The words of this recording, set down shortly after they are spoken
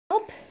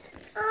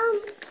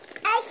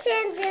I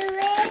can do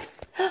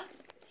it.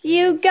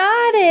 You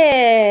got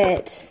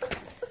it.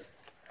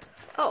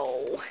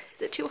 Oh,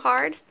 is it too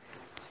hard?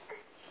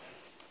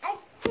 I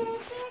can do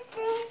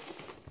this.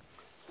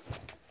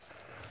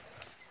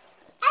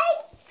 I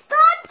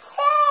got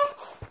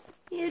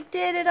it. You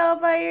did it all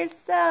by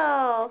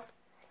yourself.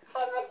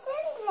 Hey, what's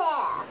in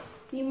there?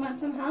 You want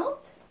some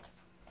help?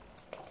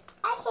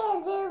 I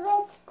can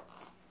do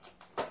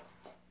it.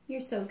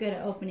 You're so good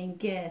at opening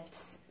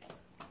gifts.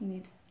 You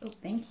need, oh,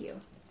 thank you.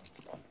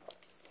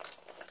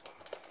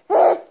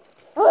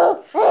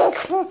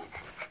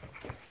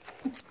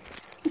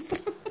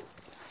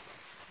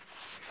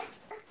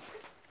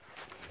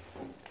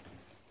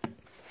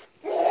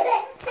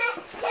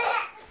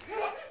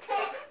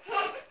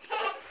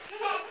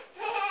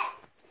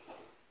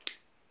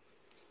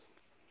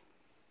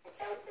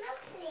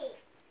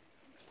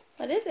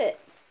 What is it?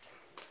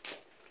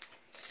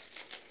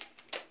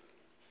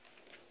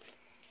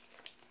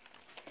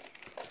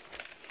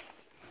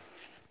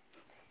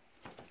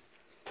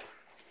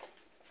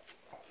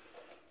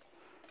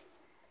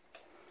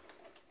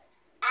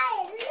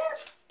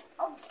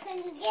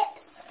 Open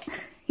gifts.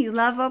 You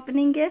love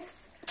opening gifts?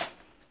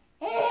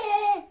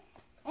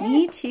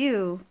 Me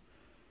too.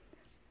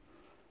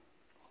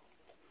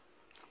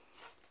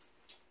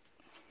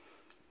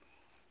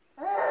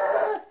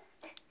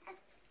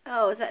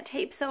 Oh, is that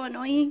tape so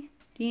annoying?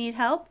 Do you need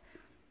help?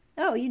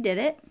 Oh, you did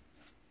it.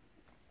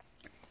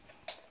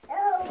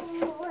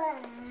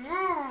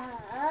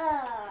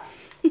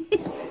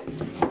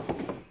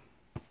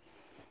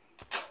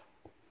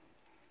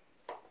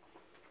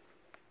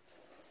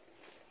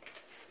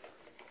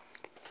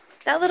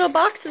 That little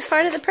box is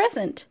part of the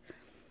present.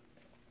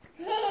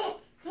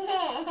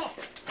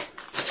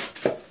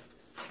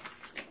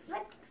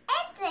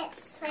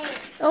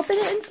 Open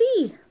it and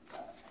see.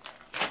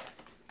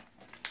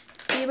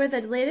 See where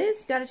the lid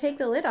is? You gotta take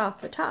the lid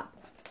off the top.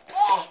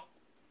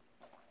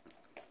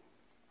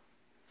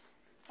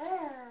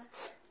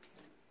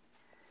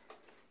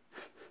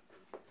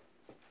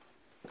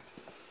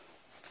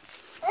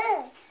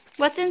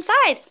 What's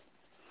inside?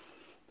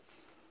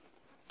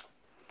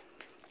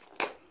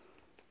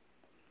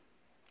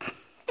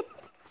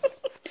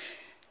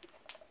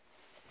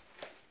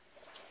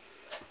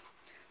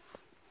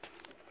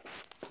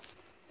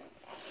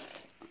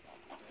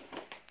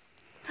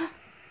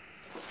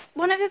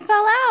 One of it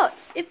fell out.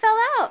 It fell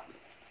out.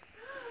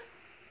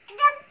 The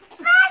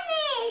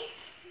bunny.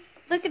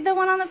 Look at the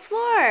one on the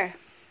floor.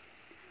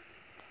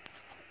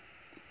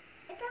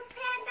 It's a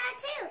panda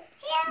too.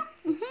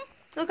 Here.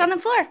 Look on the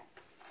floor.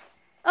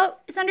 Oh,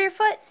 it's under your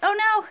foot. Oh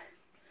no.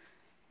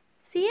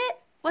 See it?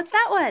 What's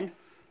that one?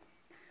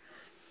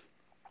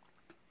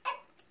 A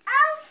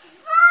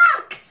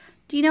fox.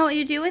 Do you know what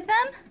you do with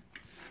them?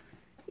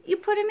 You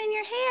put them in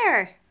your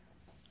hair.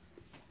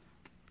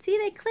 See,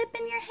 they clip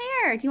in your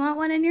hair. Do you want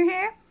one in your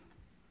hair?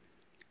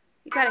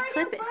 You gotta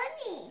clip it.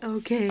 Bunny.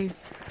 Okay.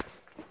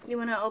 You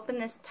want to open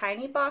this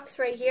tiny box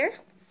right here?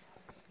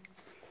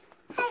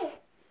 Hey.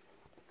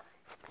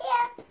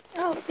 Yeah.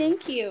 Oh,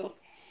 thank you.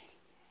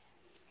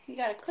 You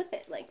gotta clip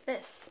it like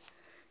this.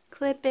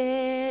 Clip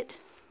it.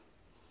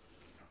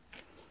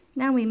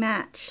 Now we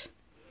match.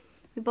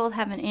 We both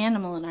have an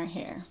animal in our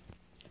hair.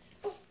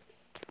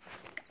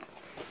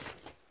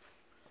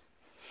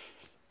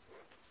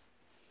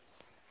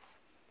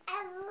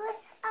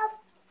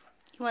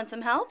 You want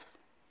some help?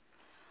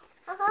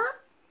 Uh-huh.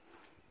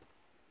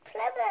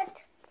 Clip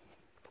it.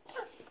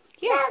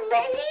 Here.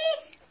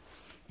 Minis?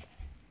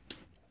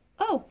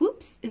 Oh,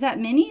 whoops. Is that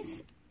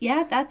Minnie's?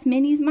 Yeah, that's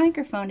Minnie's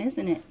microphone,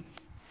 isn't it?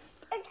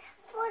 It's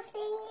for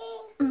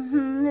singing.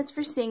 Mm-hmm. It's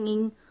for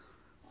singing.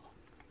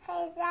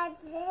 Hey,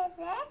 that's it.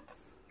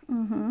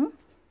 Mm-hmm.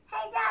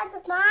 Hey,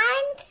 that's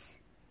mine.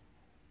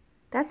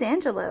 That's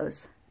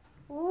Angelo's.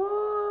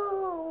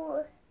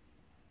 Ooh.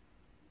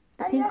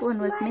 The pink one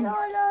was Minnie's.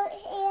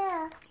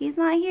 Here. He's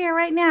not here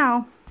right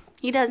now.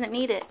 He doesn't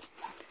need it.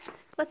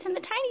 What's in the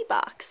tiny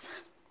box?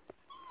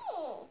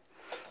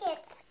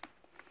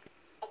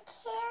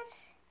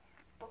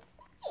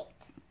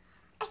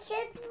 I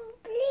can't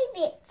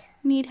believe it.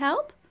 Need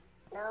help?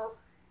 No,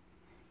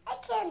 I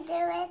can't do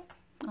it.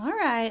 All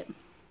right.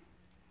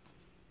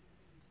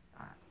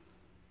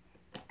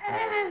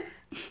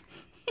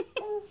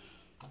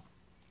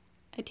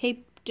 I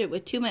taped it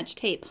with too much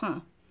tape, huh?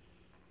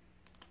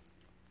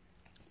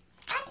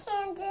 I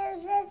can't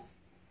do this.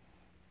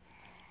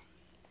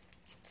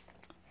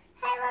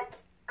 Hey,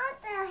 what's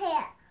under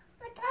here?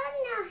 What's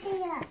under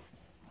here?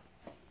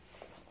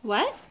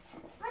 What?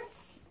 What's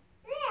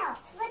there?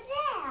 What's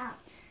there?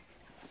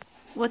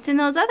 What's in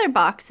those other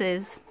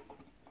boxes?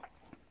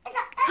 It's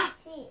an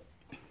empty.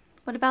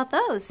 What about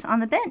those on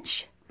the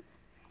bench?